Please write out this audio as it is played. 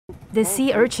The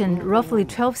sea urchin, roughly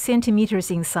 12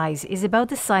 centimeters in size, is about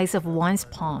the size of one's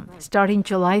palm. Starting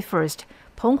July 1st,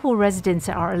 Penghu residents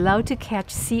are allowed to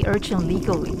catch sea urchin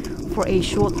legally for a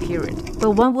short period.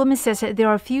 But one woman says that there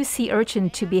are few sea urchin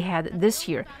to be had this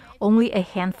year, only a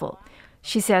handful.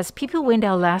 She says people went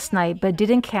out last night but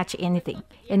didn't catch anything.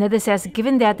 Another says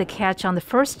given that the catch on the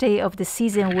first day of the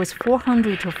season was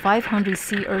 400 to 500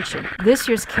 sea urchin, this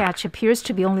year's catch appears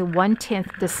to be only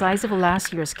 1/10 the size of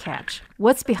last year's catch.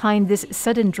 What's behind this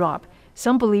sudden drop?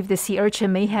 Some believe the sea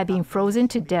urchin may have been frozen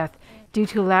to death due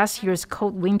to last year's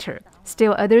cold winter.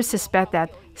 Still, others suspect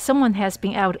that someone has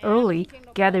been out early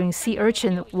gathering sea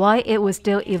urchin while it was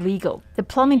still illegal. The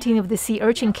plummeting of the sea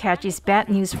urchin catch is bad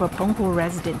news for Penghu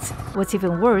residents. What's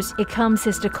even worse, it comes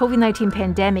as the COVID-19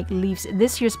 pandemic leaves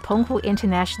this year's Penghu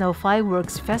International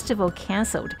Fireworks Festival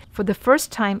cancelled for the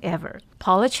first time ever.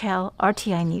 Paula Chow,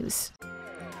 RTI News.